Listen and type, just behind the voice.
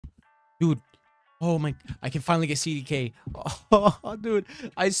Dude. Oh my, I can finally get CDK. Oh, dude,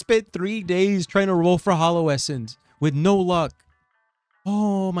 I spent 3 days trying to roll for Hollow Essence with no luck.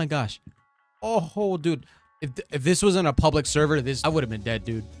 Oh my gosh. Oh, dude, if this wasn't a public server, I would have been dead,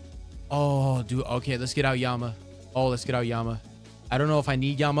 dude. Oh, dude, okay, let's get out Yama. Oh, let's get out Yama. I don't know if I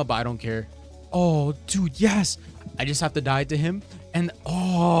need Yama, but I don't care. Oh, dude, yes. I just have to die to him. And,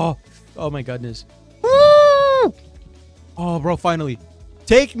 oh my goodness. Woo! Oh, bro, finally.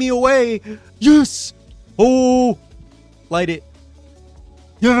 Take me away. Yes. Oh, light it.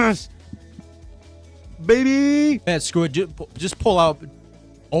 Yes. Baby. Man, screw it. Just pull out.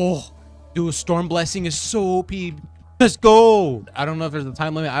 Oh, dude, Storm Blessing is so OP. Let's go. I don't know if there's a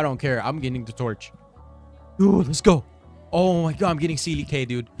time limit. I don't care. I'm getting the torch. Dude, let's go. Oh my God, I'm getting CDK,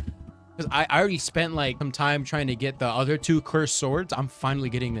 dude. Because I already spent like some time trying to get the other 2 cursed swords. I'm finally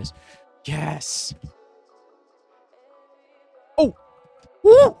getting this. Yes. Oh.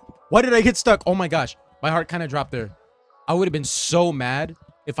 Woo! Why did I get stuck? Oh my gosh. My heart kind of dropped there. I would have been so mad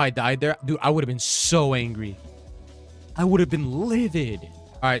if I died there. Dude, I would have been so angry. I would have been livid.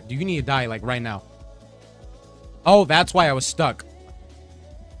 All right, do you need to die like right now? Oh, that's why I was stuck.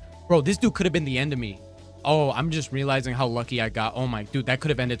 Bro, this dude could have been the end of me. Oh, I'm just realizing how lucky I got. Oh my, dude, that could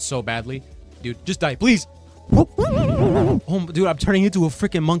have ended so badly. Dude, just die, please. Oh, dude, I'm turning into a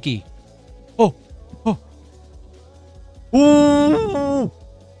freaking monkey. Oh, oh.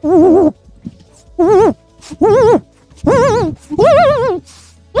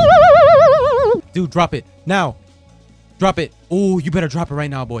 Dude, drop it now. Drop it. Oh, you better drop it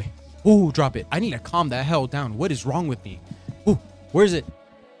right now, boy. Oh, drop it. I need to calm the hell down. What is wrong with me? Oh, where is it?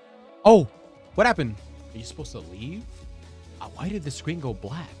 Oh, what happened? Are you supposed to leave? Why did the screen go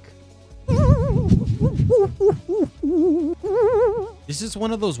black? This is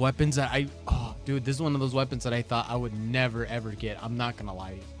one of those weapons that dude, this is one of those weapons that I thought I would never, ever get. I'm not gonna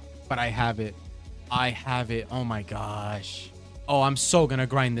lie. But I have it. I have it. Oh my gosh. Oh, I'm so gonna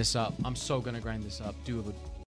grind this up. I'm so gonna grind this up, dude.